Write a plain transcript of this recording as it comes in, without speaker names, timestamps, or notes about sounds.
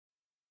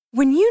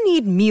When you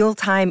need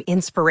mealtime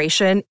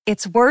inspiration,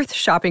 it's worth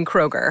shopping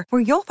Kroger,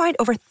 where you'll find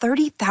over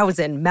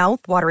 30,000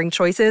 mouth-watering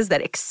choices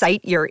that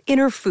excite your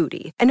inner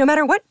foodie. And no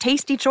matter what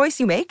tasty choice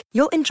you make,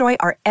 you'll enjoy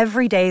our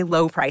everyday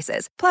low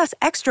prices, plus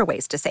extra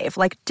ways to save,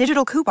 like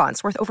digital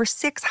coupons worth over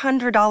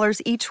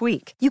 $600 each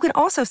week. You can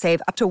also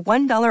save up to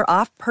 $1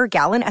 off per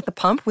gallon at the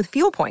pump with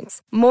fuel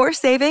points. More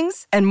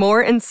savings and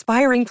more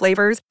inspiring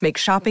flavors make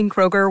shopping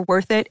Kroger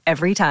worth it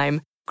every time.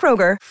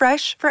 Kroger,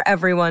 fresh for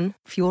everyone.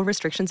 Fuel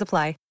restrictions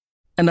apply.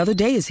 Another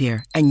day is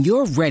here, and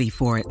you're ready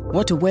for it.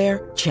 What to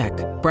wear? Check.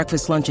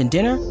 Breakfast, lunch, and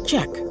dinner?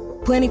 Check.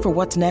 Planning for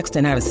what's next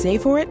and how to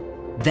save for it?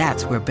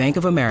 That's where Bank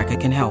of America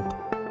can help.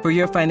 For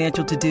your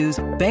financial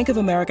to-dos, Bank of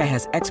America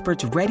has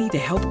experts ready to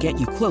help get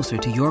you closer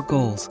to your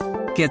goals.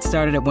 Get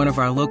started at one of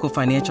our local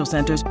financial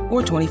centers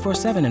or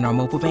 24/7 in our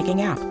mobile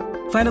banking app.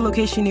 Find a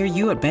location near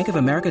you at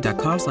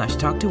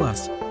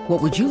bankofamerica.com/talktous.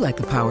 What would you like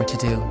the power to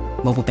do?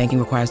 Mobile banking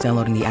requires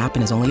downloading the app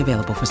and is only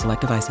available for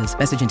select devices.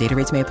 Message and data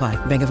rates may apply.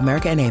 Bank of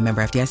America N.A.,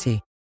 member FDIC.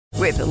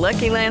 With the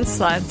Lucky Land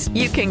Slots,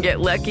 you can get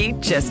lucky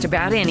just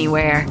about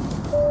anywhere.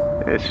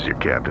 This is your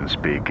captain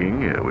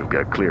speaking. We've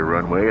got clear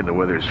runway and the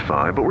weather's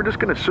fine, but we're just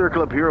going to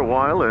circle up here a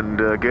while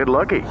and get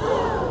lucky.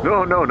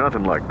 No,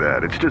 nothing like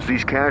that. It's just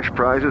these cash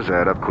prizes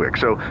add up quick.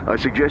 So I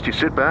suggest you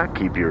sit back,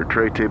 keep your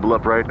tray table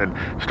upright, and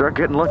start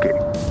getting lucky.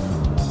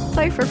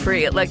 Play for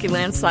free at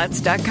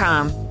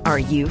LuckyLandSlots.com. Are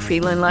you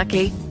feeling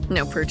lucky?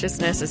 No purchase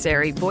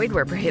necessary. Void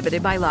where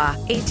prohibited by law.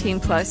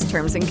 18+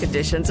 terms and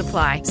conditions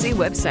apply. See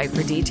website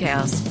for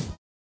details.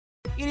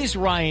 It is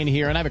Ryan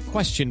here, and I have a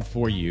question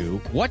for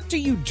you. What do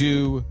you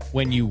do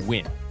when you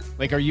win?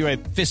 Like, are you a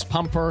fist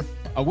pumper,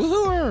 a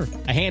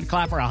woohooer, a hand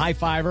clapper, a high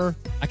fiver?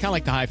 I kind of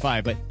like the high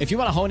five, but if you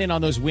want to hone in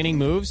on those winning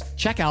moves,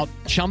 check out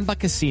Chumba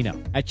Casino.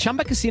 At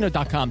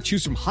ChumbaCasino.com,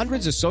 choose from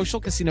hundreds of social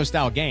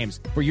casino-style games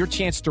for your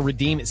chance to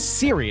redeem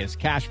serious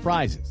cash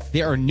prizes.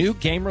 There are new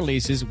game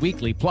releases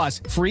weekly, plus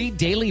free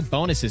daily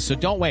bonuses, so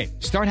don't wait.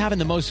 Start having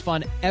the most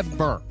fun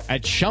ever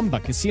at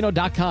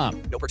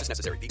ChumbaCasino.com. No purchase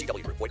necessary.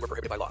 VGW. Void where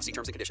prohibited by law. See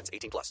terms and conditions.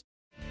 18+.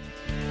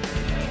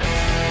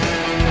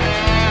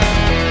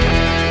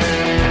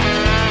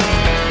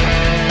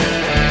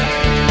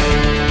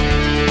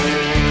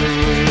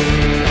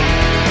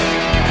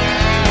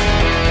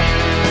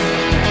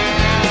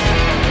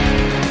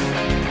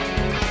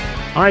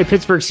 All right,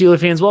 Pittsburgh Steelers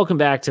fans, welcome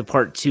back to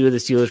part 2 of the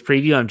Steelers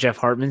preview. I'm Jeff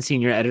Hartman,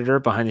 senior editor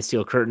behind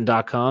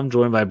thesteelcurtain.com,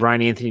 joined by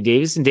Brian Anthony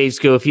Davis and Dave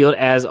Schofield,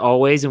 as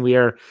always, and we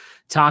are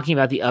talking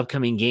about the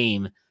upcoming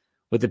game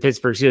with the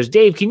Pittsburgh Steelers.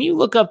 Dave, can you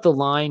look up the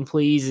line,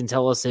 please, and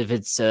tell us if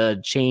it's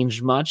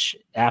changed much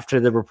after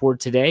the report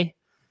today?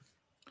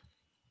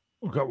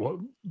 Okay, what?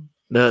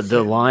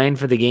 The line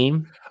for the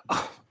game?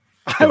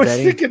 I was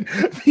thinking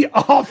the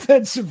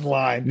offensive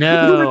line.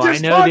 No, I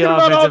know the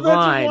offensive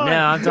line. No,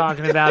 I'm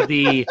talking about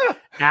the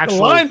actual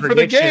the line for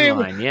the game.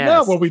 Line. Yes.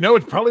 No, well, we know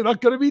it's probably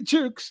not going to be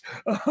Chooks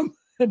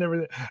and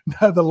everything.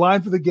 No, the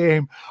line for the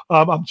game.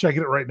 I'm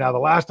checking it right now. The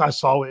last I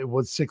saw it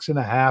was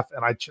 6.5,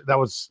 and that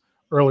was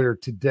earlier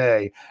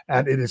today,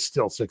 and it is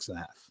still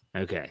 6.5.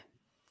 Okay.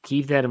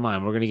 Keep that in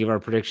mind. We're going to give our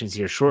predictions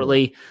here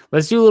shortly.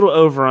 Let's do a little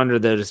over-under,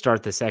 though, to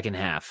start the second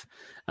half.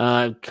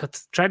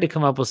 Tried to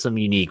come up with some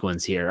unique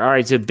ones here. All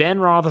right, so Ben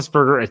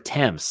Roethlisberger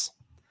attempts.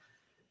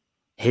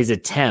 His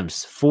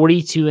attempts,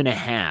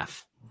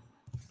 42.5.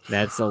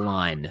 That's the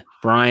line.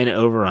 Brian,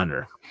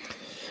 over-under.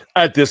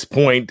 At this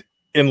point,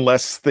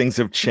 unless things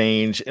have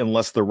changed,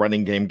 unless the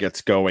running game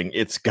gets going,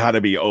 it's got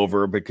to be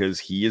over because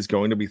he is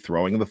going to be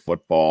throwing the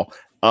football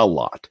a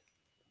lot.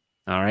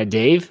 All right,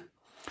 Dave?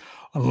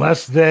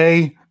 Unless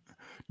they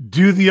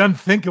do the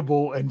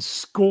unthinkable and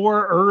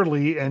score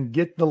early and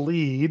get the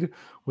lead,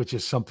 which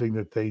is something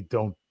that they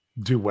don't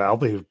do well.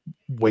 They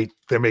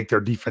make their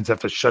defense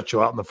have to shut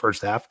you out in the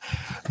first half.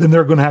 Then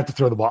they're going to have to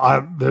throw the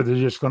ball.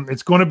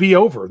 It's going to be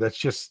over. That's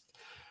just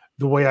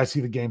the way I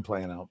see the game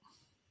playing out.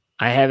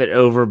 I have it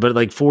over, but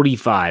like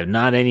 45,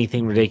 not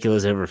anything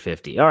ridiculous over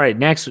 50. All right,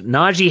 next,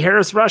 Najee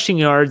Harris rushing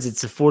yards.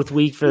 It's the fourth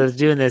week for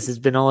doing this. It's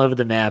been all over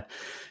the map.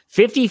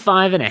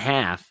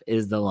 55.5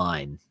 is the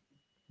line.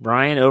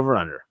 Brian, over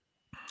under.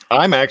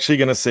 I'm actually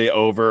going to say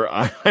over.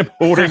 I'm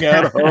holding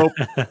out hope.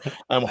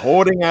 I'm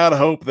holding out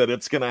hope that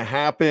it's going to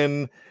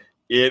happen.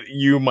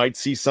 You might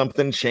see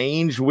something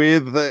change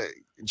with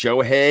Joe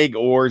Haeg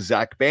or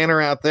Zach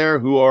Banner out there,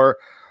 who are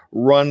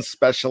run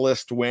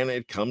specialists when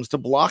it comes to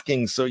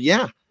blocking. So,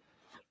 yeah,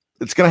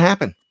 it's going to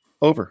happen.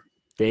 Over.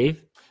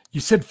 Dave?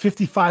 You said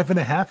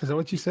 55.5. Is that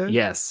what you said?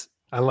 Yes.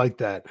 I like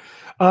that.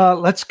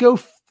 Let's go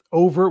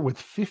over with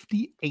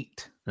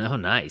 58. Oh,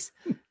 nice.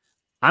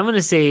 I'm going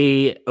to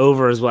say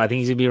over as well. I think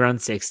he's going to be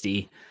around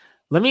 60.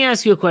 Let me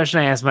ask you a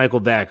question I asked Michael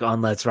Beck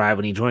on Let's Ride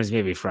when he joins me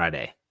every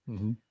Friday.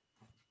 Mm-hmm.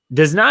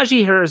 Does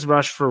Najee Harris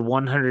rush for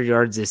 100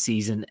 yards this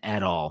season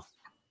at all?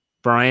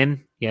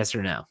 Brian, yes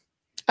or no?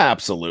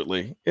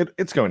 Absolutely.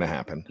 It's going to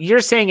happen.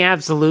 You're saying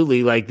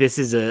absolutely like this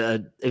is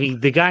I mean,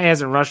 the guy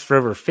hasn't rushed for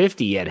over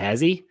 50 yet, has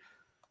he?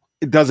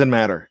 It doesn't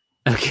matter.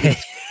 Okay.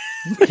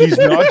 He's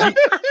Najee.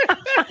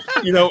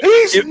 You know,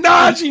 he's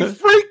Najee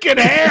freaking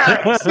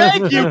Harris.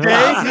 Thank you,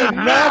 Dave. He's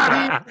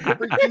Najee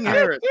freaking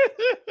Harris.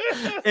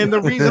 And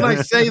the reason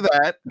I say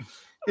that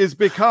is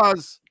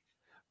because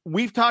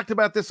we've talked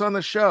about this on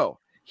the show.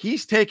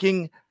 He's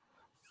taking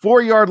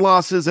 4-yard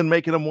losses and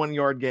making them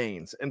 1-yard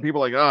gains. And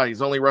people are like, oh,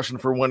 he's only rushing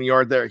for 1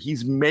 yard there.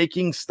 He's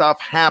making stuff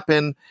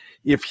happen.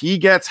 If he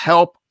gets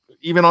help,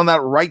 even on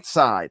that right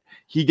side,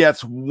 he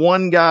gets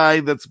one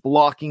guy that's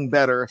blocking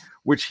better,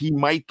 which he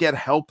might get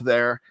help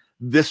there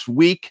this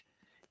week.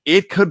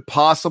 It could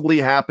possibly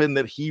happen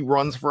that he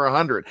runs for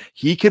 100.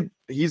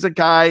 He's a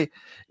guy,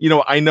 you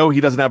know, I know he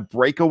doesn't have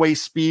breakaway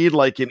speed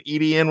like in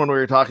Etienne when we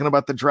were talking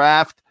about the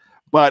draft,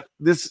 but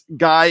this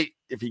guy,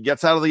 if he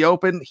gets out of the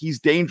open, he's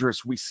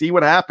dangerous. We see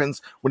what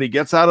happens when he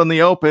gets out in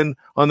the open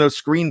on those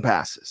screen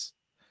passes.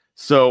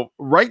 So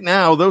right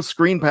now, those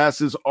screen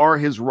passes are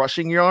his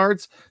rushing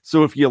yards.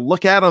 So if you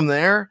look at him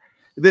there,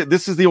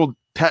 this is the old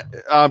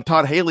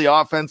Todd Haley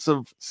offense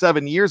of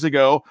 7 years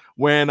ago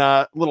when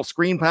a little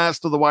screen pass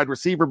to the wide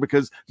receiver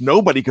because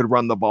nobody could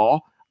run the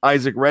ball.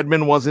 Isaac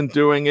Redman wasn't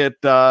doing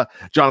it.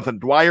 Jonathan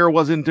Dwyer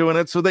wasn't doing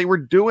it. So they were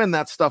doing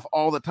that stuff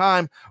all the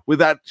time with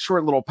that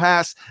short little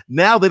pass.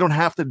 Now they don't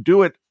have to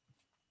do it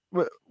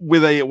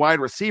with a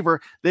wide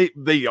receiver.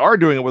 They are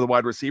doing it with a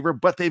wide receiver,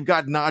 but they've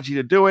got Najee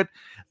to do it.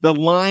 The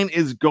line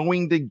is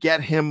going to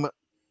get him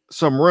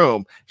some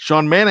room.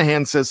 Sean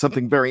Manahan says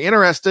something very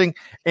interesting.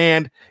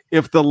 And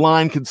if the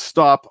line can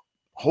stop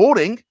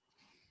holding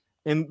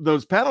in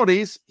those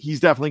penalties, he's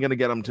definitely going to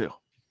get them too.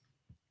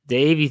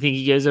 Dave, you think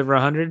he goes over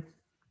 100?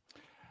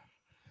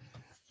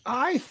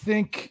 I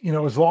think, you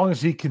know, as long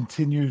as he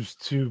continues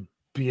to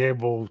be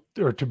able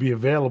or to be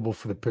available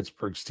for the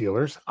Pittsburgh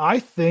Steelers, I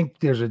think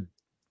there's a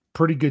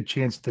pretty good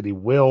chance that he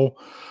will,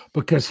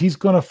 because he's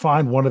going to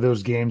find one of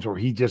those games where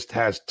he just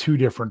has 2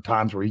 different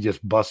times where he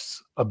just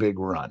busts a big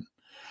run.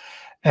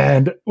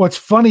 And what's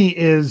funny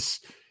is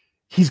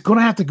he's going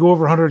to have to go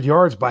over 100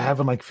 yards by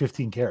having like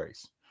 15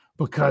 carries,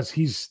 because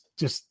he's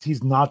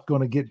not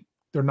going to get,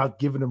 they're not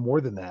giving him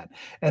more than that.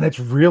 And it's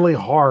really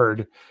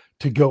hard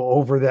to go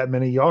over that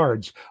many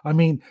yards. I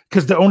mean,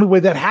 because the only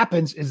way that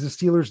happens is the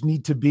Steelers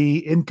need to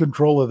be in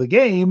control of the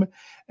game.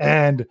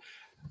 And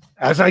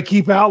as I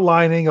keep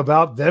outlining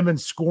about them and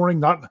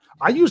scoring,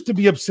 I used to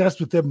be obsessed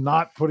with them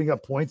not putting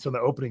up points on the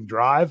opening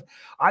drive.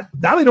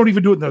 Now they don't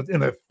even do it in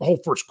the whole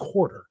first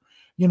quarter,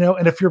 you know.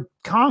 And if you're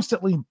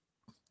constantly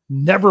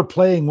never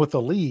playing with a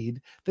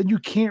lead, then you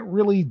can't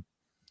really,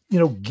 you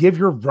know, give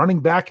your running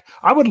back.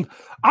 I would.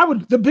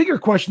 The bigger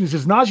question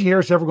is Najee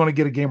Harris ever going to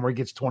get a game where he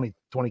gets 20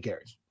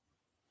 carries?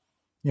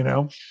 You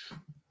know,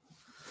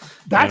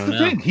 that's the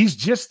thing. He's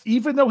just,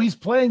 even though he's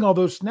playing all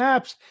those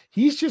snaps,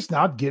 he's just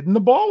not getting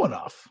the ball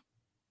enough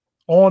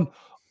on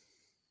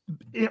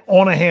a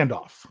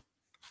handoff.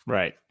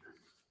 Right.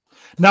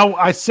 Now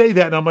I say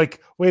that and I'm like,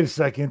 wait a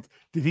second.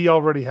 Did he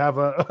already have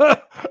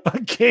a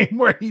game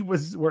where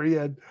he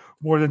had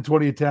more than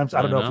 20 attempts?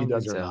 I don't know if he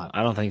does or not.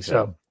 I don't think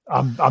so.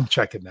 I'm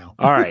checking now.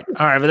 All right.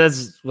 But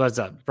that's what's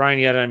up. Brian,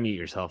 you got to unmute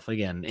yourself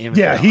again.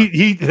 Yeah.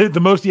 He the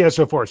most he has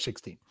so far is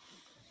 16.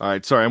 All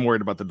right. Sorry, I'm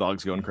worried about the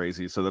dogs going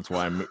crazy, so that's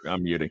why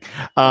I'm muting.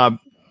 Let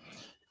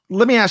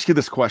me ask you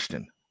this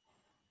question.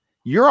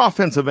 Your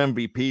offensive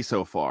MVP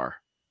so far,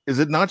 is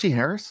it Najee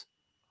Harris?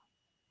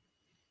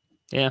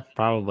 Yeah,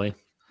 probably.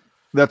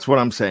 That's what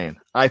I'm saying.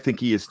 I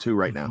think he is too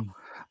right now.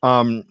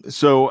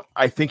 So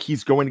I think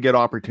he's going to get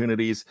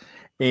opportunities,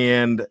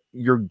 and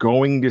you're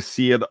going to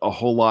see it a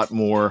whole lot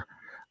more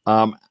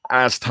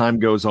as time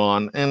goes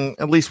on. And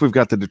at least we've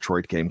got the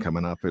Detroit game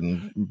coming up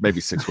in maybe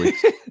 6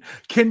 weeks.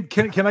 Can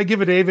I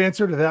give a Dave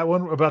answer to that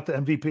one about the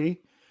MVP?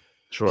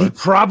 Sure. He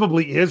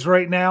probably is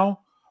right now,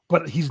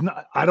 but he's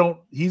not.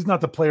 He's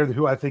not the player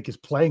who I think is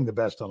playing the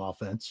best on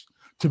offense.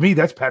 To me,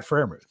 that's Pat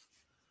Freiermuth.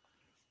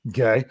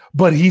 Okay,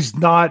 but he's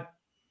not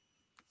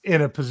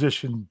in a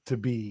position to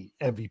be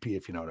MVP,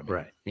 if you know what I mean.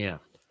 Right. Yeah.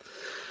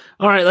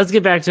 All right, let's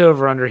get back to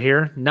over under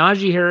here.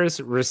 Najee Harris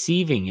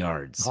receiving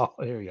yards. Oh,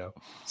 here we go.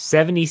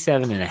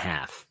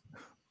 77.5.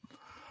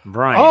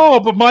 Brian. Oh,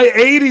 but my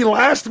 80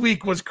 last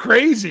week was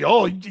crazy.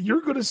 Oh,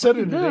 you're going to set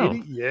it at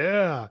 80?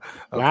 Yeah.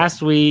 Okay.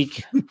 Last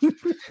week.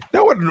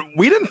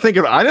 We didn't think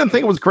of it. I didn't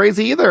think it was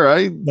crazy either.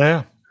 I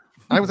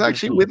was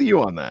actually with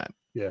you on that.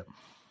 Yeah.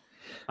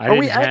 I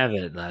didn't have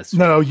it last week.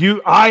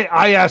 No,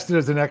 I asked it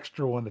as an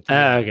extra one.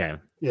 Okay.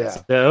 Yeah.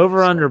 The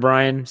over under,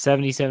 Brian,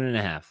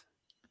 77.5.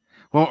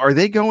 Well, are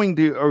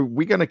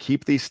we going to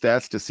keep these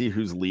stats to see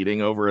who's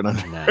leading over and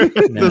under?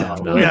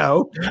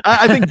 No.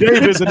 I think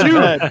Dave is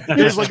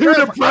it's like, too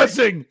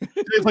depressing.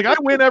 It's like, I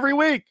win every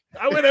week.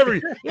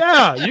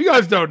 Yeah, you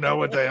guys don't know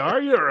what they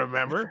are. You don't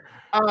remember.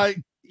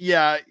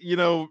 Yeah,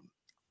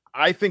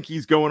 I think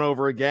he's going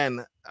over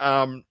again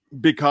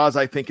because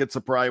I think it's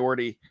a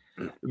priority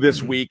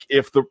this week.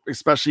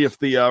 Especially if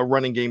the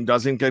running game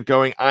doesn't get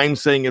going, I'm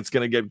saying it's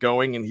going to get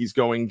going and he's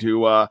going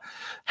to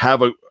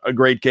have a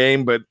great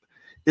game, but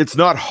it's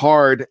not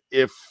hard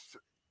if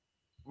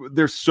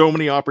there's so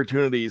many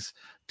opportunities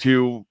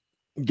to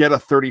get a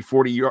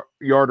 30-40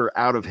 yarder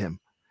out of him.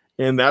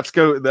 And that's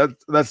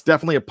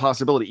definitely a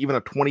possibility. Even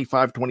a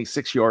 25,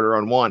 26 yarder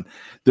on one,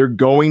 they're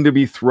going to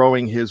be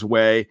throwing his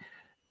way.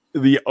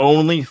 The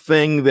only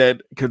thing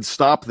that could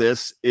stop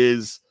this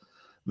is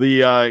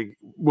what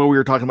we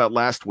were talking about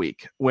last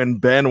week when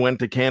Ben went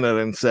to Canada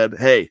and said,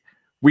 "Hey,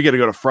 we got to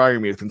go to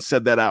Freiermuth," and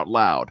said that out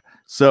loud.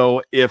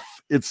 So if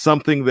it's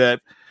something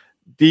that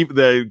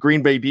the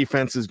Green Bay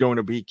defense is going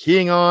to be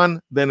keying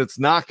on, then it's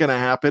not going to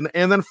happen.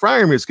 And then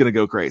Freiermuth is going to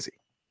go crazy.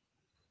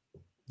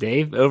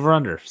 Dave, over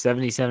under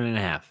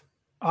 77.5.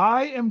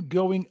 I am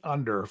going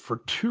under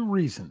for two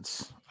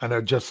reasons. I know,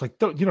 just like,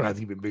 you don't have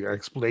to give a bigger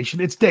explanation.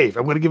 It's Dave.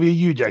 I'm going to give you a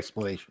huge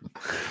explanation.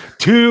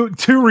 Two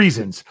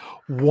reasons.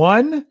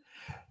 One,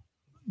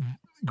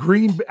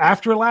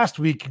 after last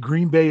week,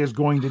 Green Bay is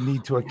going to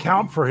need to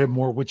account for him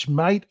more, which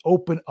might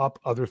open up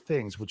other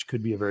things, which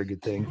could be a very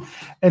good thing.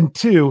 And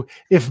two,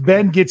 if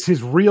Ben gets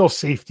his real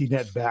safety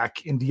net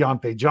back in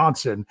Deontay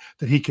Johnson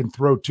that he can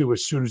throw to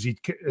as soon as he,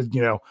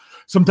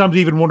 sometimes I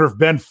even wonder if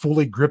Ben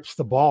fully grips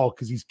the ball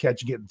because he's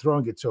catching it and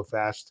throwing it so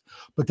fast.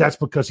 But that's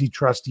because he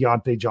trusts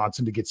Deontay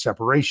Johnson to get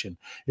separation.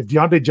 If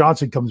Deontay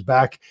Johnson comes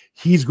back,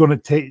 he's going to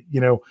take,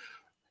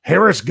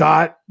 Harris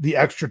got the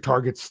extra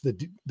targets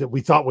that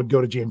we thought would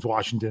go to James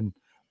Washington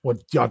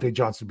with Deontay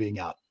Johnson being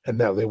out. And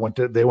no, they went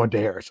to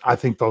Harris. I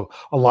think a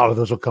lot of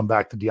those will come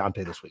back to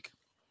Deontay this week.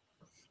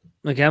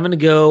 Okay, I'm going to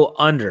go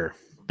under,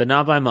 but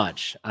not by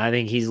much. I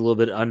think he's a little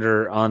bit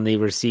under on the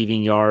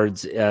receiving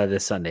yards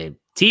this Sunday.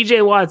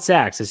 TJ Watt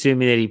sacks,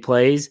 assuming that he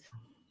plays.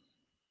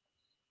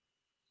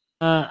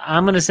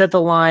 I'm going to set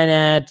the line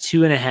at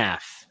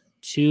 2.5.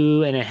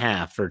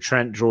 2.5 for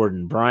Trent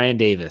Jordan. Brian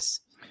Davis.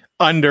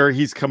 Under.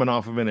 He's coming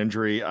off of an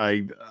injury.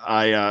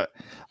 I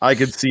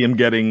could see him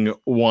getting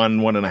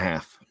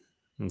 1.5.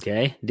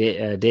 Okay.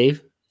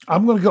 Dave?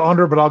 I'm going to go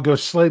under, but I'll go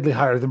slightly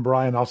higher than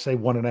Brian. I'll say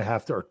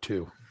 1.5 or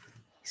 2.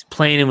 He's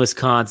playing in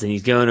Wisconsin.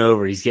 He's going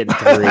over. He's getting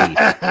 3.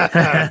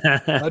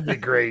 That'd be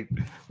great.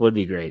 Would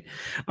be great.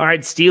 All right.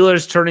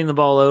 Steelers turning the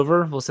ball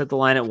over. We'll set the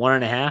line at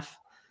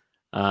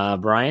 1.5.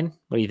 Brian,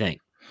 what do you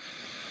think?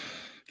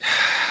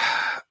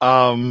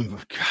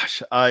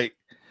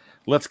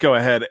 Let's go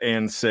ahead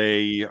and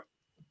say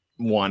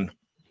 1.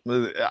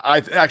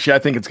 I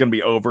think it's going to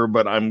be over,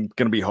 but I'm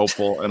going to be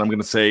hopeful, and I'm going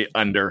to say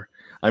under.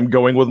 I'm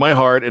going with my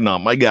heart and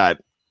not my gut.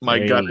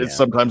 My gut is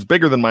sometimes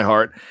bigger than my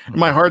heart. And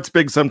my heart's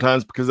big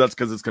sometimes because it's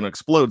going to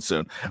explode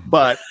soon.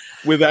 But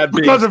with that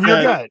being because of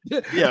your gut.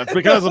 Yeah, it's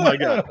because of my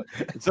gut.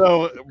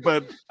 So,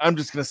 but I'm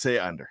just going to say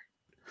under.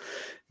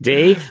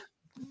 Dave?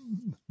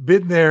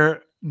 Been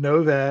there,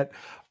 know that.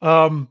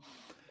 I'm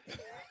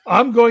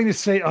going to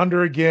say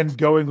under again,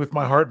 going with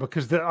my heart,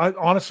 because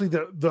honestly,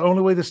 the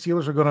only way the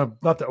Steelers are going to,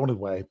 not the only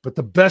way, but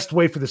the best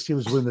way for the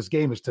Steelers to win this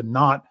game is to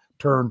not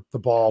turn the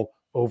ball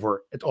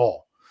over at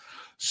all.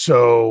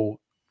 So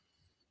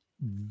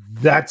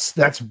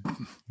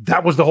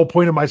that was the whole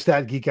point of my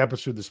Stat Geek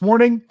episode this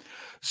morning.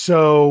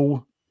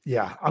 So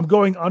yeah, I'm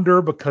going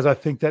under because I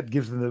think that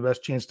gives them the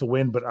best chance to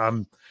win, but I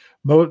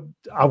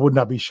would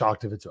not be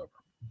shocked if it's over.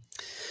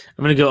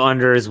 I'm going to go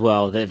under as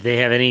well. If they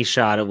have any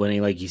shot at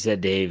winning, like you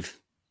said, Dave,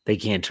 they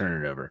can't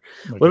turn it over.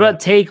 Okay. What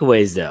about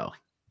takeaways, though?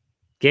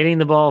 Getting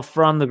the ball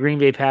from the Green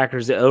Bay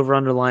Packers, the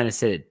over-under line is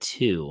set at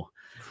 2.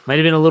 Might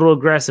have been a little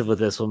aggressive with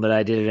this one, but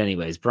I did it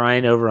anyways.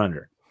 Brian,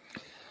 over-under.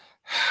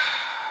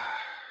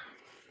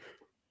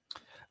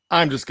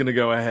 I'm just going to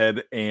go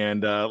ahead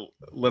and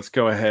let's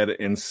go ahead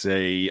and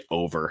say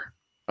over.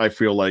 I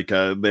feel like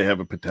they have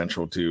a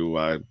potential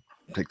to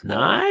take the ball.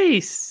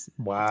 Nice.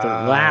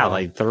 Wow.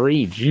 Like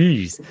 3.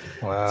 Jeez.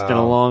 Wow. It's been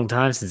a long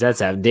time since that's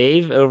happened.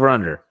 Dave,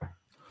 over-under.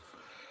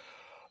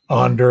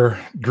 Under.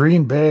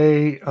 Green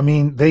Bay, I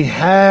mean, they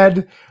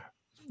had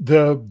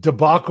the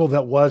debacle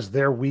that was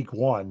their week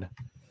 1.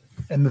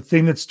 And the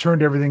thing that's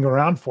turned everything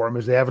around for them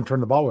is they haven't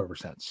turned the ball over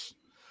since.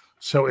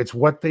 So it's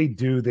what they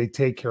do. They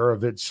take care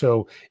of it.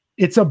 So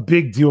it's a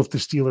big deal if the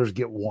Steelers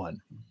get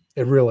 1.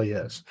 It really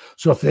is.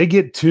 So if they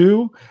get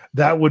 2,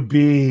 that would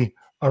be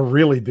a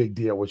really big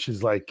deal, which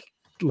is like,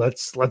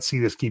 let's see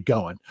this keep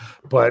going.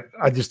 But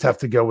I just have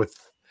to go with,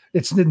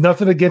 it's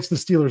nothing against the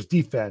Steelers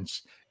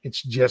defense.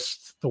 It's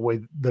just the way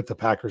that the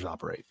Packers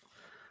operate.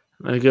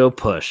 I'm going to go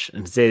push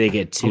and say they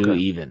get 2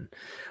 even.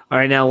 All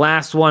right, now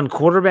last one.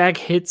 Quarterback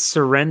hits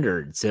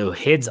surrendered. So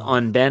hits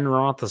on Ben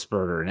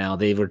Roethlisberger. Now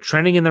they were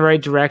trending in the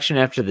right direction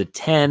after the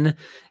 10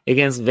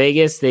 against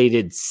Vegas. They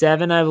did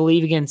 7, I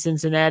believe, against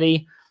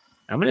Cincinnati.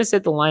 I'm going to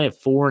set the line at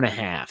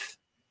 4.5.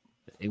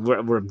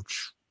 We're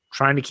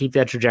trying to keep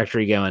that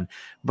trajectory going.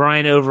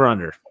 Brian, over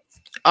under.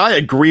 I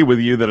agree with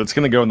you that it's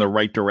going to go in the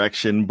right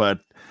direction, but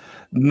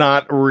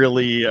not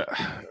really,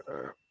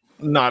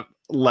 not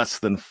less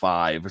than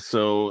 5.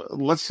 So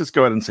let's just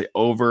go ahead and say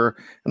over.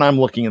 And I'm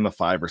looking in the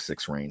 5 or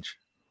 6 range.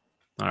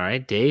 All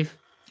right, Dave?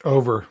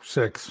 Over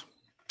 6.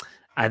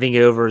 I think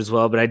over as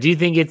well, but I do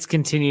think it's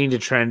continuing to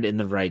trend in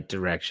the right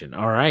direction.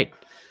 All right.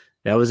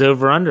 That was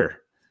over under.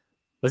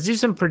 Let's do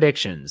some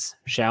predictions,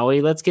 shall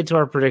we? Let's get to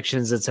our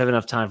predictions. Let's have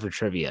enough time for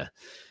trivia.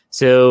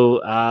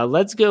 So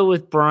let's go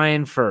with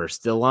Brian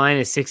first. The line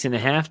is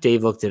 6.5.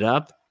 Dave looked it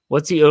up.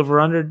 What's the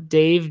over-under,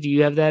 Dave? Do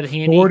you have that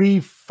handy?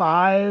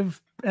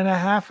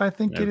 45.5, I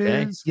think it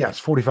Okay. is.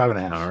 Yes,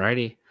 45.5. All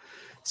righty.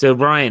 So,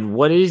 Brian,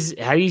 how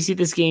do you see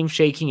this game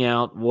shaking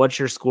out? What's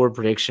your score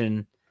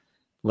prediction?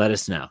 Let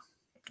us know.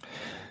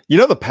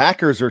 The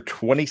Packers are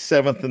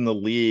 27th in the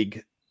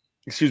league.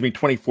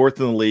 24th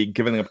in the league,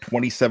 giving up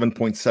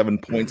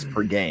 27.7 points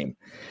per game.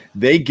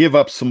 They give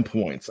up some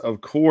points.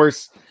 Of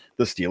course,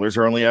 the Steelers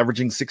are only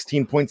averaging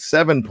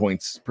 16.7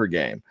 points per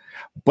game.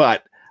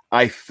 But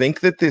I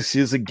think that this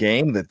is a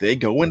game that they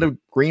go into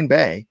Green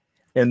Bay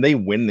and they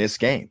win this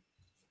game.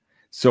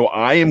 So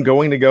I am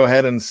going to go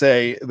ahead and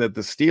say that the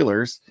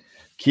Steelers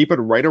keep it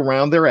right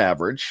around their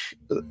average.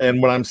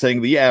 And when I'm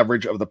saying the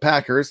average of the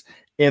Packers,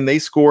 and they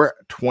score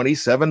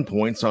 27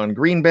 points on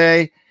Green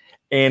Bay,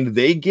 and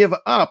they give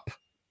up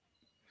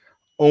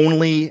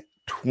only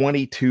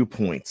 22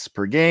 points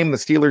per game. The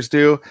Steelers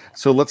do.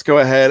 So let's go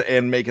ahead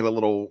and make it a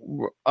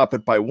little up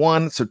it by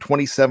 1. So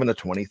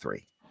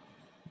 27-23.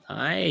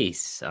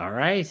 Nice. All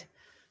right.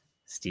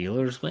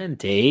 Steelers win.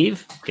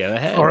 Dave, go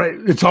ahead. All right.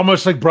 It's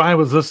almost like Brian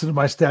was listening to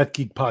my Stat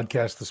Geek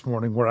podcast this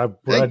morning where I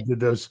did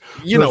those.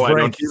 I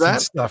don't do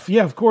that stuff.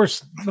 Yeah, of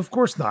course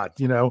not.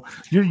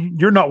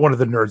 You're not one of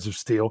the nerds of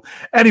steel.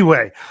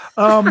 Anyway,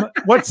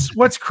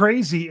 what's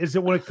crazy is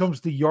that when it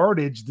comes to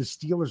yardage, the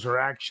Steelers are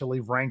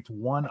actually ranked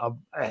one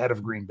ahead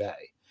of Green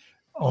Bay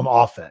on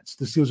offense.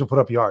 The Steelers will put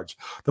up yards.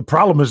 The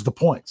problem is the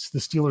points. The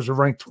Steelers are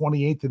ranked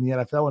 28th in the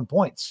NFL in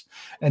points.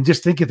 And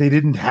just think if they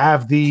didn't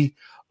have the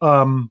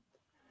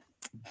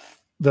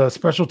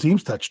special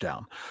teams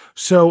touchdown.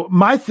 So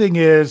my thing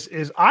is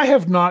I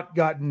have not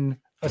gotten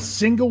a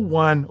single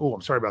one. Oh,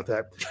 I'm sorry about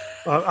that.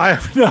 I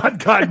have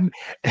not gotten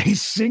a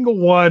single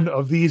one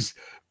of these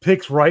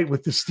picks right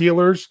with the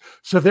Steelers.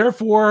 So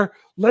therefore,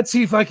 let's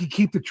see if I can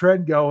keep the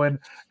trend going.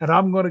 And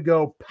I'm going to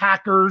go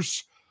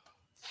Packers.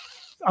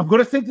 I'm going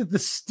to think that the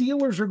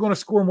Steelers are going to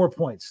score more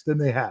points than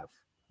they have.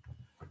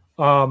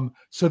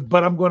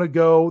 But I'm going to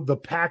go the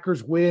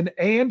Packers win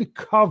and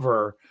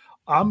cover.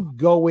 I'm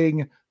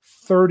going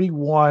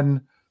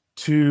 31-23,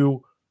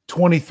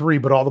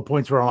 but all the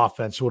points are on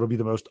offense, so it'll be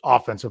the most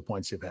offensive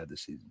points they've had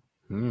this season.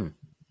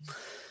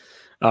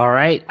 All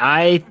right.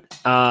 I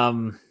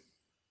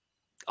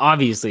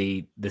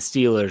obviously the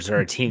Steelers are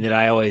a team that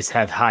I always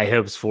have high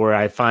hopes for.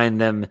 I find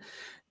them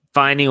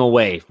finding a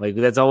way. Like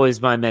that's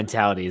always my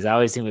mentality. Is I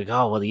always think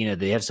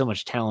they have so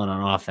much talent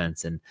on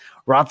offense, and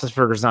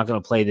Roethlisberger's not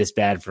going to play this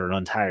bad for an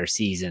entire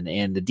season,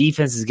 and the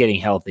defense is getting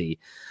healthy.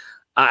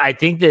 I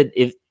think that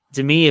if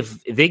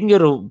they can go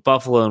to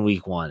Buffalo in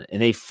week 1 and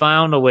they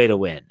found a way to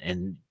win,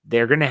 and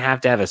they're going to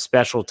have a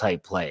special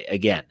type play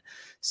again.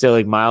 So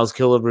like Miles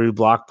Killebrew,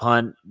 block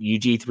punt,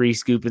 UG3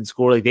 scoop and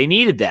score. Like they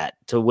needed that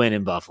to win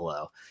in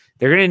Buffalo.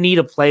 They're going to need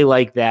a play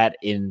like that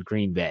in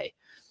Green Bay.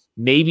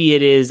 Maybe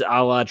it is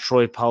a la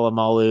Troy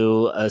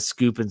Polamalu, a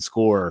scoop and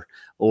score,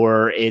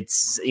 or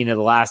it's, the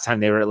last time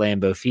they were at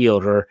Lambeau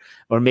Field, or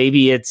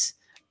maybe it's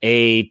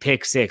a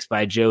pick 6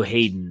 by Joe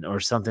Hayden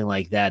or something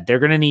like that. They're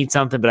going to need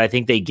something, but I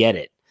think they get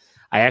it.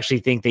 I actually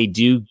think they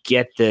do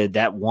get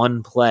that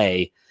one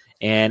play,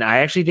 and I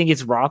actually think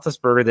it's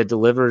Roethlisberger that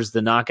delivers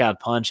the knockout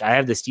punch. I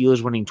have the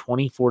Steelers winning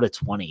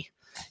 24-20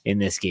 in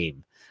this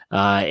game,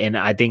 and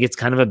I think it's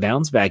kind of a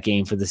bounce back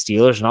game for the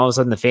Steelers. And all of a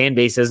sudden, the fan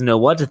base doesn't know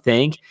what to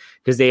think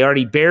because they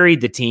already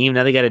buried the team.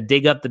 Now they got to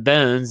dig up the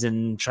bones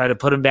and try to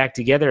put them back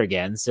together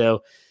again.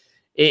 So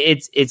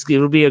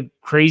it'll be a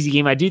crazy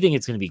game. I do think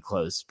it's going to be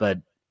close, but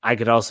I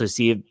could also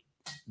see it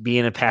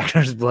being a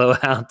Packers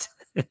blowout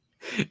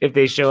if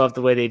they show up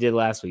the way they did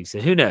last week. So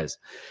who knows?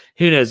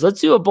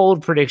 Let's do a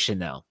bold prediction,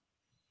 though.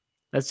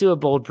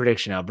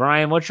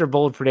 Brian, what's your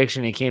bold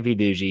prediction? It can't be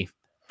bougie.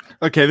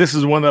 Okay, this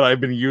is one that I've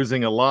been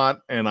using a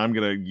lot, and I'm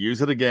going to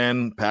use it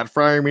again. Pat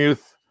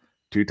Freiermuth,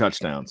 2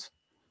 touchdowns.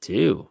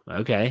 2.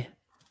 Okay.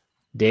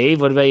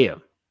 Dave, what about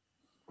you?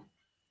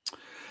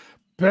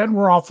 Ben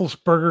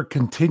Roethlisberger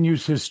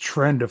continues his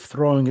trend of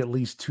throwing at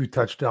least 2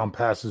 touchdown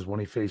passes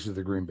when he faces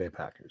the Green Bay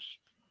Packers.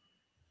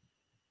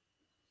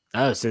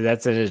 Oh, so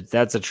that's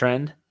a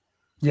trend?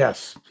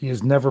 Yes. He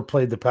has never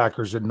played the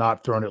Packers and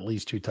not thrown at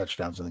least 2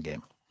 touchdowns in the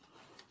game.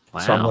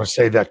 Wow. So I'm going to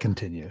say that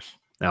continues.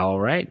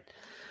 All right.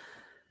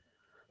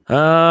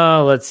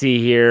 Let's see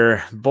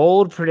here.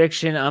 Bold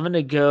prediction. I'm going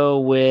to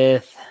go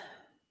with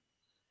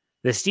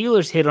the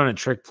Steelers hit on a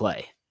trick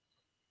play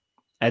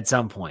at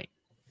some point.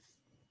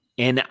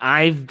 And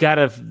I've got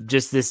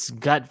just this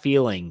gut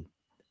feeling.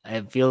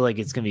 I feel like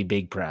it's going to be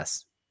big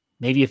press.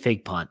 Maybe a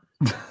fake punt.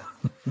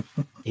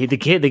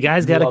 The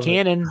guy's got a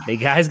cannon. The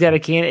guy's got a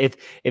cannon.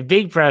 If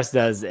Big Press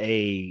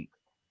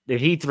if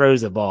he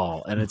throws a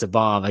ball and it's a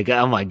bomb,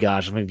 oh my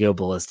gosh, I'm going to go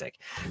ballistic.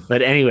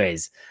 But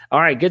anyways,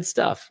 all right, good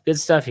stuff. Good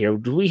stuff here.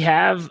 Do we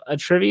have a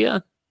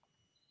trivia?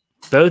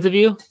 Both of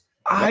you?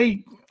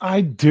 I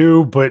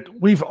do, but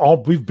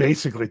we've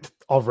basically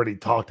already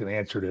talked and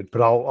answered it,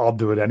 but I'll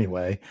do it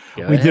anyway.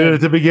 Did it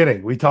at the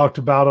beginning. We talked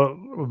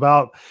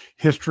about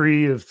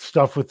history of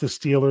stuff with the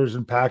Steelers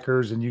and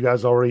Packers, and you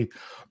guys already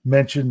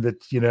mentioned that,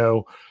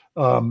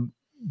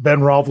 Ben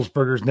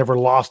Roethlisberger's never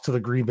lost to the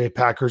Green Bay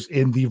Packers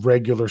in the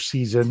regular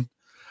season.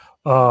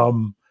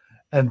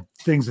 and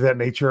things of that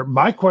nature.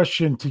 My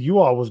question to you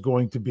all was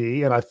going to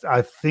be, and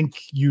I think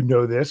you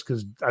know this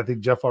because I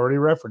think Jeff already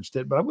referenced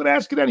it, but I'm going to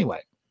ask it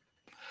anyway.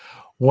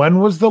 When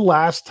was the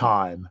last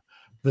time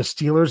the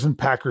Steelers and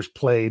Packers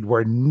played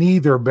where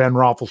neither Ben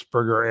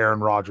Roethlisberger or Aaron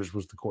Rodgers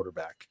was the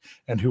quarterback?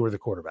 And who were the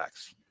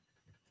quarterbacks?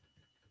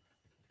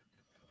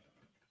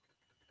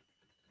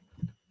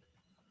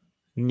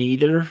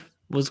 Neither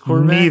was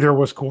quarterback? Neither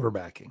was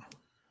quarterbacking.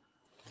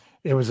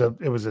 It was a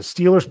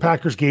Steelers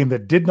Packers game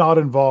that did not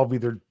involve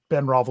either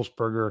Ben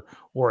Roethlisberger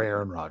or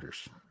Aaron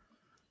Rodgers.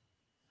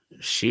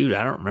 Shoot,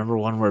 I don't remember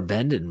one where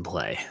Ben didn't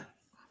play.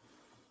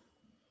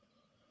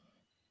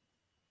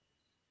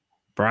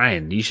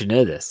 Brian, you should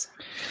know this.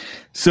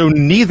 So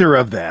neither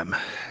of them.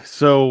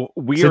 So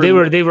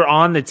they were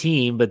on the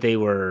team, but they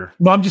were.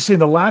 No, I'm just saying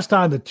the last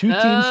time the two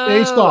teams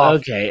faced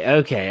off.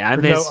 Okay. I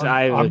missed.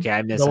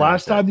 The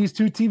last time these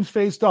two teams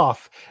faced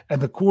off,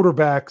 and the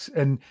quarterbacks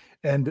and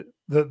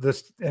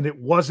it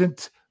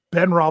wasn't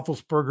Ben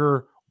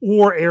Roethlisberger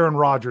or Aaron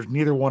Rodgers.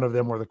 Neither one of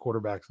them were the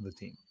quarterbacks of the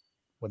team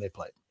when they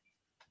played.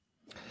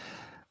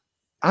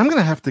 I'm going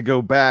to have to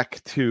go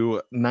back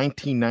to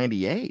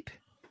 1998.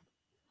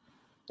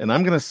 And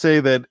I'm going to say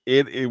that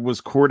it was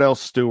Cordell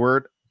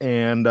Stewart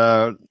and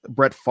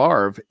Brett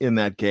Favre in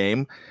that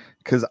game,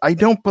 because I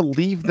don't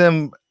believe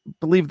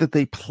that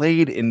they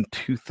played in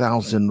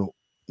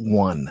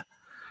 2001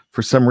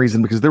 for some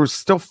reason, because there was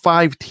still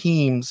 5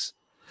 teams.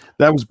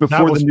 That was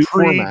before the new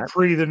format.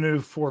 The new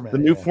format. The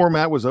new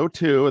format was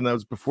 2002, and that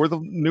was before the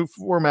new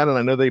format. And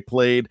I know they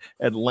played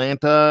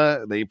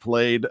Atlanta. They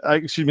played,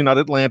 not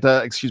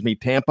Atlanta,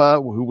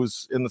 Tampa, who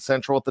was in the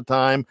Central at the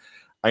time.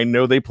 I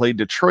know they played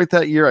Detroit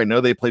that year. I know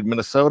they played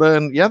Minnesota,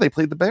 and they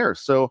played the Bears.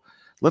 So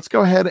let's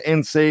go ahead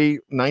and say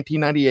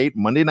 1998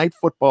 Monday Night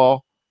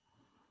Football,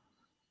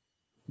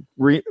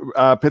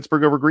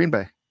 Pittsburgh over Green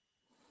Bay.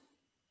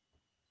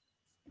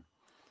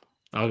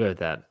 I'll go with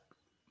that.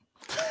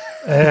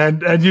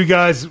 And you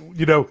guys,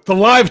 the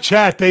live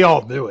chat, they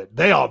all knew it.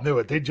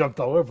 They jumped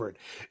all over it.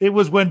 It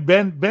was when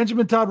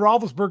Benjamin Todd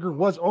Roethlisberger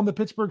was on the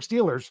Pittsburgh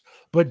Steelers,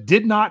 but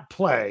did not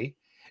play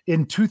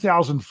in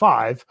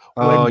 2005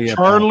 when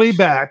Charlie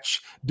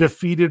Batch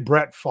defeated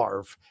Brett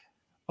Favre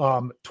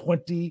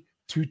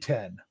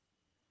 20-10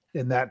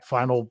 in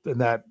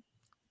that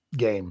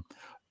game.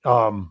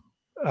 And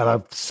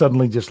I've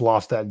suddenly just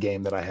lost that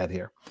game that I had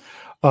here.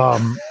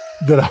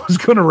 That I was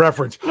going to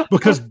reference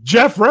because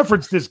Jeff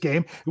referenced this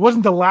game. It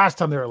wasn't the last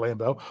time they were at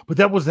Lambeau, but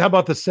that was, how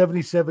about the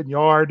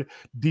 77-yard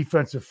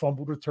defensive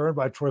fumble return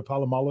by Troy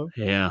Polamalu?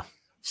 Yeah.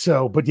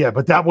 So, but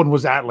that one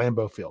was at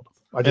Lambeau Field.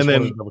 I just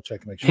wanted to double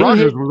check and make sure.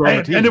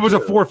 And it was a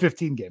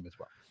 4-15 game as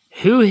well.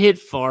 Who hit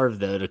Favre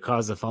though to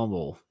cause a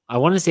fumble? I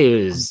want to say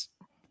it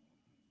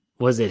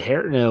was it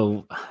Harrison?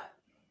 No, it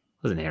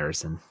wasn't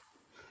Harrison.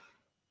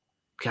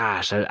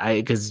 Gosh,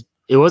 because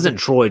it wasn't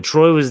Troy.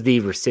 Troy was the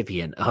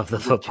recipient of the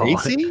football.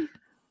 Casey?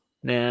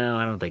 No,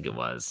 I don't think it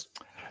was.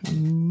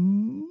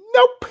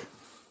 Nope.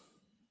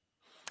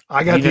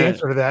 I got the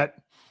answer to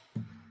that.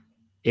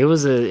 It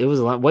was a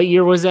what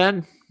year was that?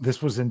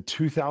 This was in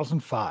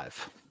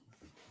 2005.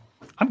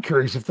 I'm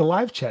curious if the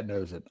live chat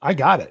knows it. I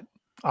got it.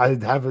 I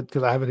have it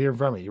because I have it here in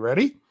front of me. You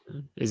ready?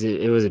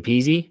 It was a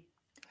Peasy?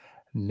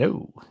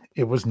 No,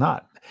 it was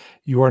not.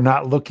 You are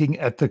not looking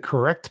at the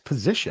correct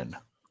position.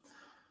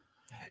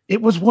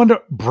 It was one of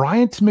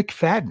Bryant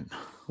McFadden.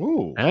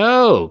 Ooh.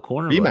 Oh,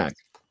 cornerback.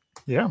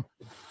 Yeah.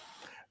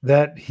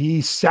 That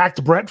he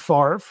sacked Brett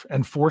Favre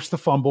and forced the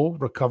fumble,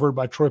 recovered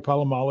by Troy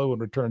Polamalu,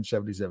 and returned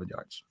 77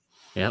 yards.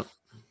 Yep.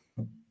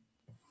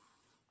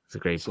 It's a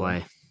great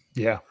play.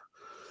 Yeah.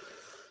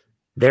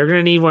 They're going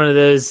to need one of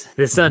those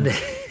this Sunday.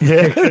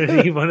 They're going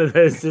to need one of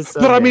those this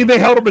Sunday. But I mean, they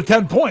held him to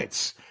 10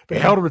 points. But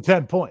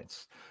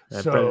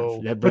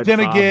then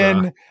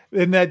again,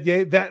 in that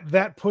game,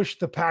 that pushed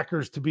the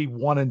Packers to be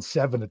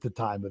 1-7 at the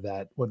time of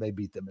that when they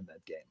beat them in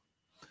that game.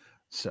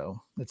 So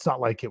it's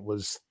not like it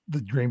was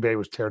the Green Bay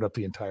was tearing up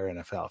the entire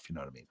NFL, if you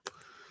know what I mean.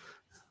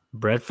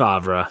 Brett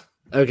Favre.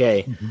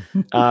 Okay.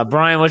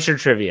 Brian, what's your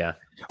trivia?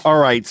 All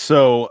right.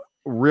 So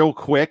real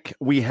quick,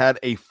 we had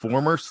a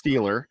former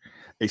Steeler,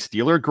 a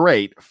Steeler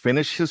great,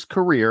 finish his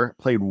career,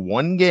 played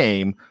one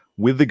game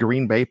with the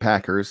Green Bay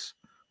Packers.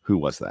 Who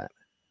was that?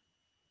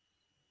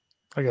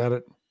 I got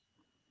it.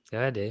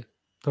 Yeah, I did.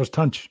 That was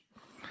Tunch.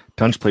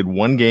 Tunch played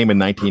one game in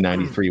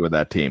 1993 with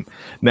that team.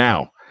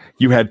 Now,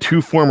 you had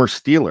two former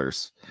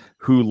Steelers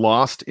who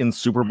lost in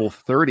Super Bowl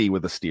 30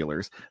 with the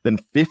Steelers. Then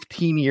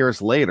 15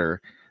 years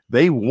later,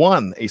 they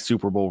won a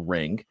Super Bowl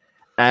ring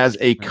as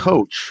a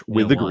coach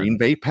with the Green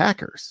Bay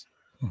Packers.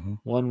 Mm-hmm.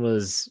 One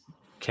was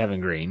Kevin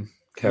Green.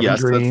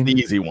 That's the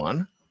easy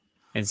one.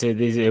 And so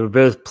they were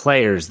both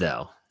players,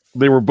 though.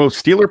 They were both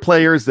Steeler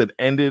players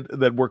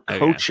that were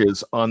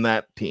coaches on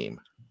that team.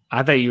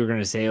 I thought you were going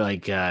to say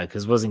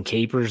because wasn't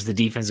Capers the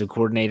defensive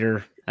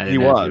coordinator? He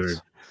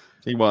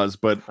was,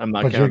 but I'm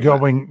not. But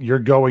you're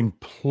going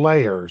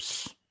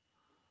players.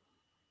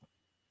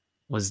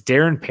 Was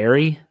Darren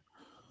Perry?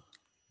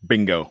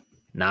 Bingo.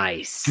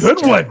 Nice.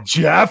 Good one,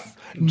 Jeff.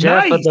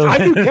 Jeff, nice. I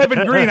knew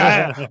Kevin Green.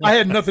 I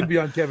had nothing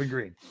beyond Kevin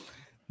Green.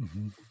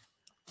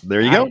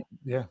 There you go.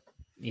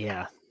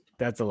 Yeah,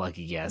 that's a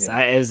lucky guess.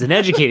 It was an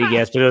educated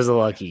guess, but it was a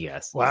lucky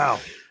guess. Wow.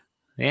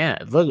 Yeah,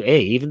 look,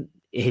 hey, even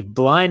a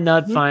blind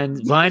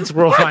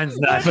squirrel finds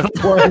nut.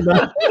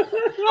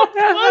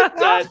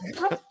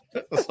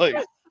 It's like,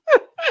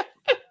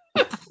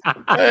 hey,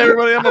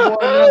 everybody, I'm a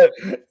blind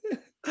nut.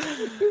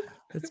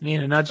 That's me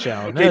in a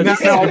nutshell. No, this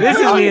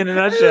is me in a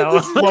nutshell.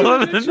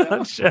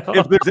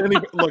 If there's any,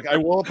 look, I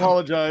will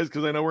apologize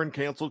because I know we're in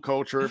cancel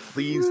culture.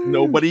 Please,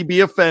 nobody be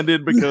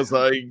offended because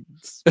I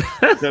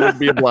said it'd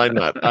be a blind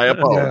nut. I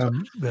apologize.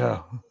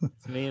 Yeah.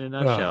 It's me in a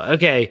nutshell.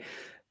 Okay,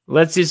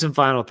 let's do some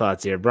final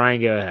thoughts here. Brian,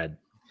 go ahead.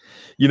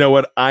 You know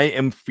what? I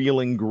am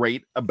feeling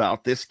great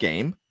about this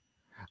game.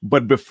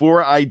 But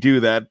before I do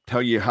that,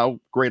 tell you how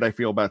great I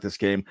feel about this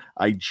game,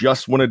 I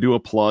just want to do a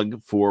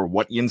plug for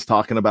what Ian's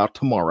talking about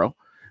tomorrow,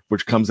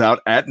 which comes out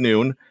at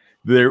noon.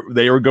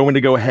 They are going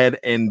to go ahead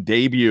and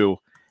debut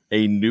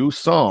a new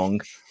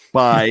song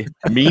by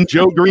Mean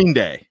Joe Green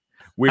Day,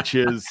 which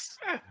is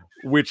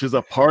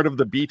a part of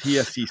the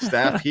BTSC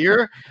staff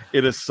here.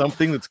 It is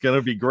something that's going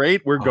to be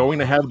great. We're going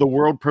to have the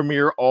world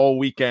premiere all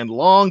weekend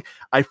long.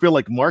 I feel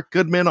like Mark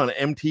Goodman on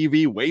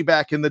MTV way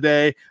back in the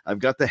day. I've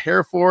got the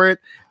hair for it.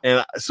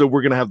 And so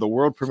we're going to have the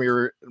world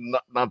premiere,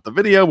 not the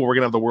video, but we're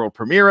going to have the world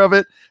premiere of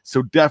it.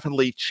 So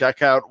definitely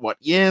check out what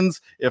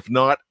Yins. If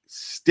not,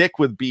 stick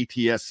with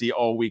BTSC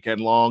all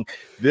weekend long.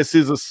 This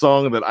is a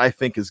song that I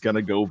think is going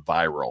to go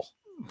viral.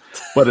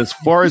 But as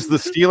far as the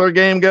Steeler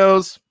game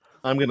goes,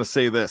 I'm going to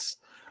say this.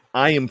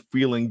 I am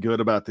feeling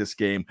good about this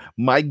game.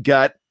 My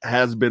gut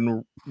has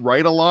been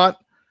right a lot,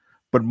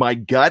 but my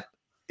gut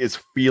is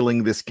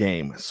feeling this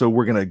game. So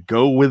we're going to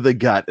go with the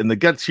gut. And the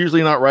gut's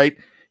usually not right.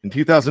 In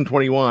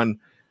 2021,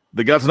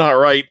 the gut's not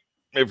right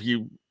if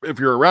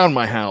you're around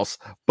my house.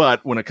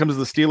 But when it comes to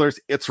the Steelers,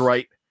 it's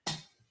right.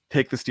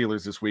 Take the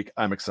Steelers this week.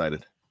 I'm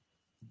excited.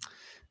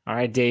 All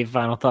right, Dave,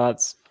 final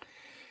thoughts.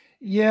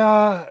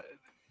 Yeah,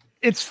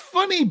 it's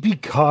funny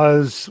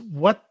because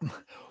what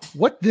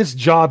this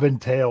job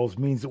entails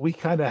means that we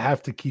kind of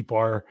have to keep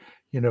our,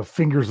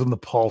 fingers on the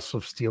pulse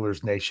of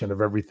Steelers Nation,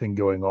 of everything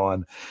going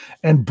on.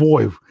 And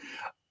boy,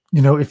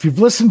 if you've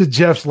listened to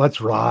Jeff's Let's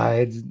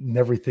Ride and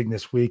everything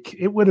this week,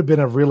 it would have been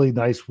a really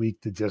nice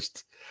week to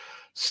just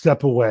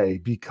step away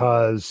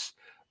because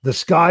the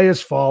sky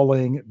is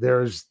falling.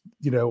 There's,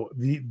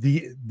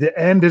 the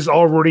end has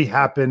already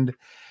happened,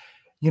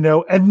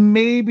 and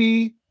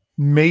maybe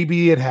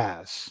it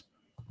has.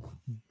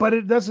 But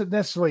it doesn't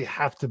necessarily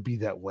have to be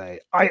that way.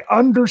 I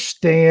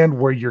understand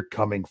where you're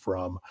coming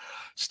from,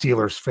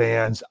 Steelers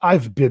fans.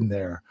 I've been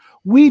there.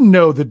 We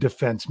know the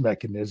defense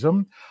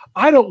mechanism.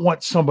 I don't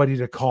want somebody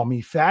to call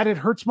me fat. It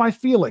hurts my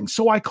feelings.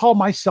 So I call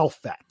myself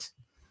fat.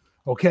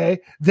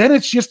 Okay? Then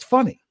it's just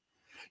funny.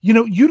 You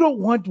don't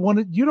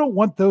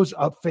want those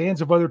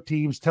fans of other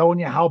teams telling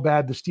you how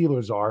bad the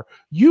Steelers are.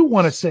 You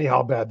want to say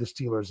how bad the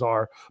Steelers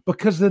are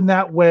because then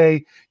that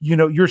way,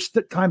 you're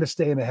kind of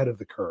staying ahead of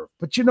the curve.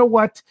 But you know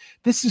what?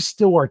 This is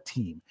still our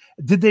team.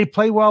 Did they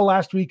play well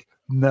last week?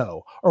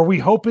 No. Are we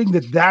hoping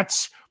that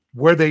that's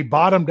where they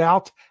bottomed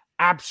out?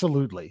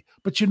 Absolutely.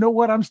 But you know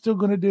what I'm still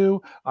going to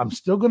do? I'm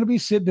still going to be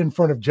sitting in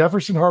front of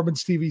Jefferson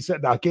Hartman's TV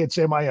set. Now, I can't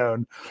say my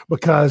own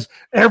because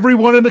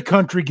everyone in the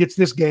country gets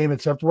this game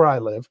except where I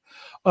live.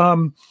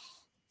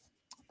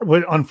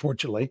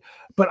 Unfortunately,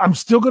 but I'm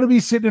still going to be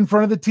sitting in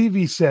front of the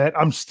TV set.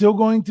 I'm still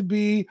going to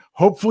be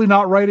hopefully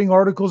not writing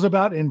articles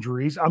about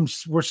injuries.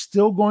 We're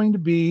still going to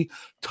be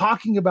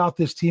talking about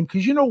this team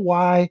because you know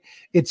why?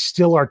 It's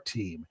still our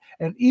team.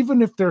 And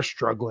even if they're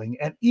struggling,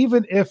 and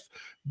even if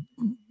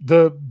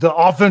the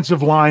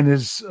offensive line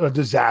is a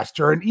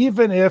disaster, and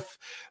even if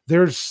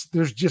there's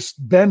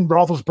just Ben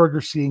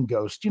Roethlisberger seeing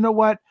ghosts, you know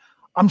what?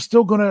 I'm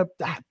still going to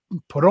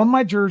put on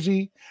my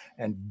jersey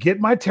and get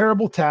my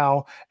terrible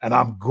towel, and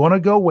I'm going to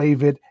go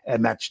wave it,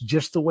 and that's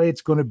just the way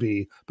it's going to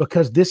be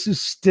because this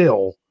is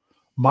still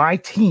my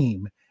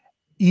team,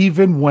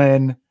 even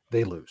when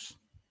they lose.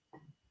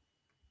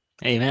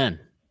 Amen.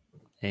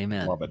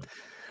 Love it.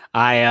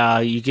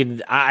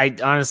 I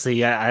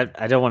honestly,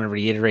 I don't want to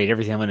reiterate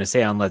everything I'm going to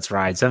say on Let's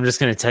Ride. So I'm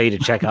just going to tell you to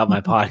check out my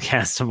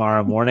podcast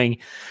tomorrow morning.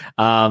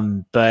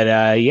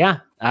 I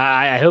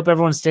hope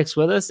everyone sticks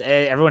with us.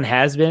 Everyone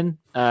has been.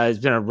 It's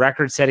been a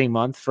record-setting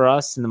month for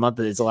us. In the month,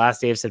 it's the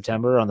last day of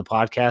September on the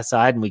podcast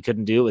side, and we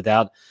couldn't do it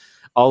without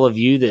all of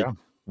you that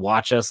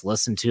watch us,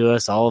 listen to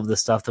us, all of the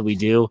stuff that we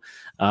do.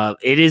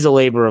 It is a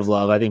labor of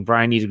love. I think,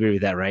 Brian, you'd agree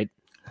with that, right?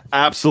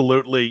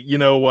 Absolutely. You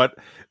know what?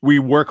 We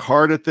work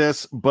hard at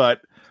this,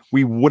 but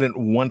we wouldn't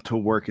want to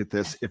work at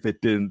this if it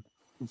didn't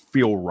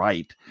feel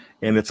right.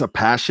 And it's a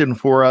passion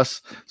for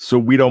us. So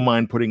we don't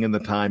mind putting in the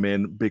time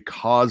in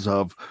because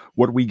of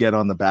what we get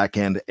on the back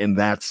end. And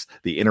that's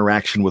the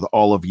interaction with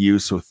all of you.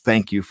 So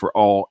thank you for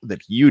all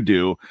that you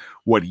do.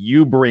 What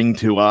you bring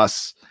to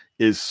us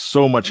is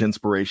so much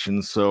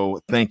inspiration.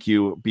 So thank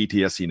you,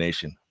 BTSC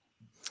Nation.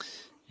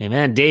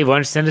 Amen. Dave, why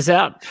don't you send us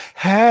out?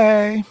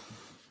 Hey.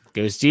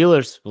 Go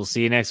Steelers. We'll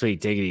see you next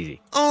week. Take it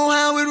easy. Oh,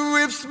 how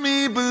it rips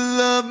me, but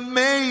love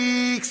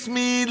me.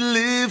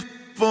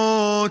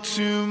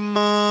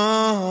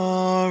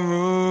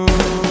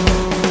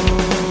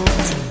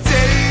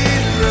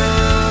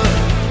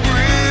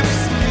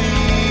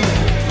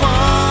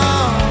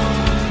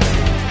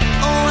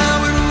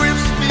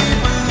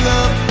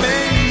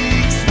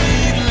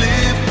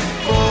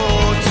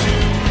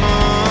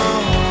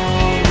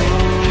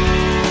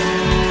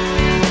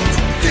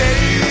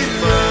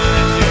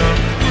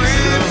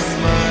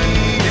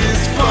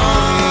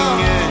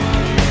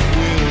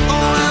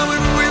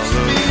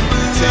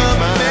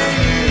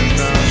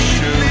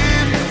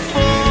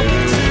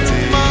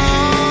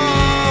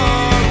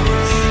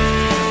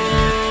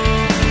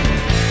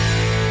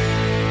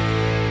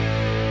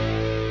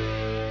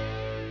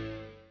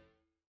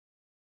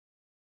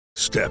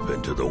 Step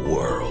into the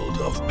world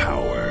of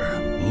power,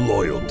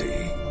 loyalty,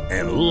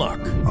 and luck.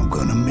 I'm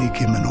gonna make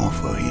him an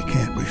offer he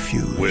can't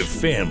refuse. With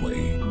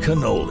family,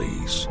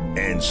 cannolis,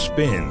 and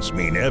spins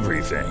mean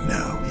everything.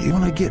 Now, you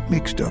wanna get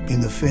mixed up in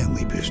the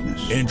family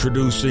business.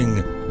 Introducing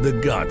The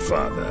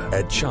Godfather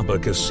at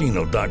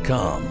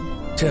ChumbaCasino.com.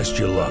 Test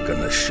your luck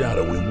in the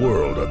shadowy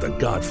world of The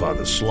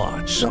Godfather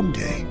slot.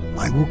 Someday,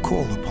 I will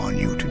call upon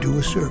you to do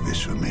a service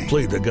for me.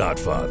 Play The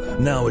Godfather,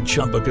 now at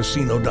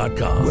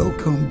ChumbaCasino.com.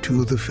 Welcome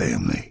to the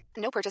family.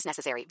 No purchase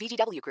necessary.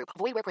 VGW Group.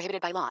 Void where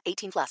prohibited by law.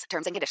 18 plus.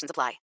 Terms and conditions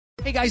apply.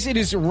 Hey guys, it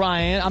is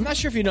Ryan. I'm not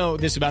sure if you know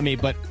this about me,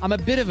 but I'm a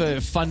bit of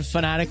a fun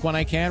fanatic when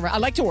I can. I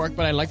like to work,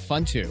 but I like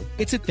fun too.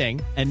 It's a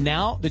thing. And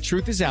now the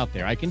truth is out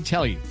there. I can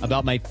tell you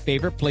about my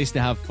favorite place to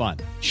have fun.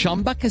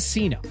 Chumba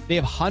Casino. They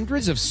have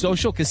hundreds of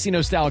social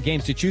casino style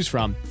games to choose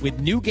from with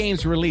new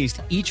games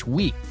released each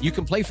week. You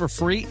can play for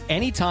free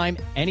anytime,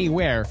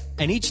 anywhere.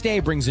 And each day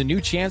brings a new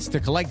chance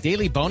to collect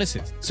daily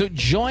bonuses. So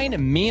join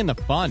me in the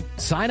fun.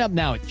 Sign up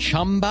now at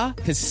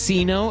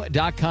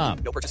ChumbaCasino.com.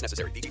 No purchase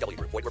necessary. VGW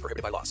Group. Void where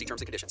prohibited by law. See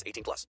terms and conditions.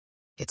 18 plus.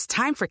 It's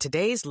time for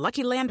today's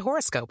Lucky Land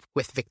horoscope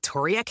with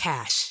Victoria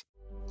Cash.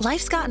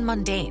 Life's gotten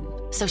mundane,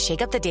 so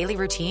shake up the daily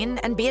routine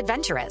and be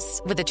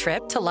adventurous with a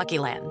trip to Lucky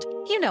Land.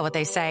 You know what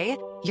they say.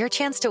 Your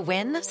chance to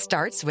win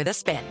starts with a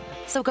spin.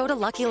 So go to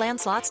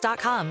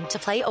LuckyLandSlots.com to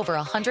play over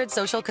 100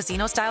 social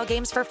casino-style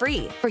games for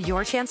free for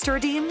your chance to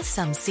redeem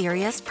some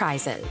serious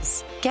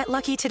prizes. Get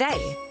lucky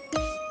today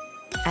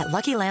at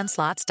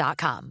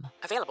LuckyLandSlots.com.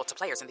 Available to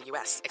players in the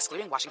U.S.,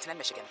 excluding Washington and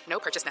Michigan. No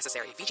purchase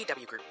necessary.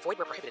 VGW Group. Void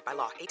where prohibited by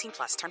law. 18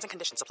 plus. Terms and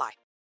conditions apply.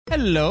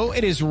 Hello,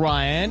 it is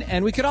Ryan,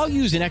 and we could all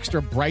use an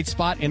extra bright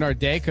spot in our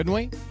day, couldn't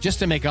we? Just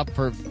to make up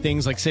for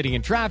things like sitting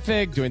in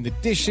traffic, doing the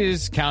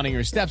dishes, counting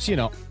your steps, you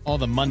know, all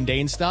the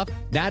mundane stuff.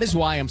 That is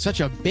why I'm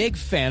such a big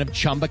fan of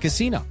Chumba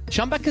Casino.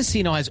 Chumba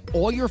Casino has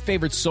all your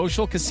favorite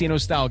social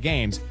casino-style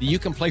games that you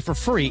can play for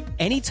free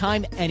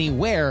anytime,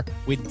 anywhere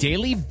with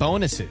daily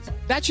bonuses.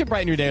 That should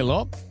brighten your day a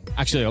little.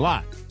 Actually, a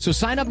lot. So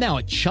sign up now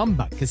at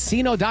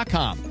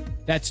ChumbaCasino.com.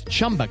 That's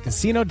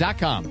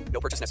ChumbaCasino.com. No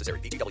purchase necessary.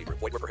 VGW Group.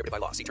 Void where prohibited by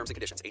law. See terms and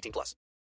conditions. 18 plus.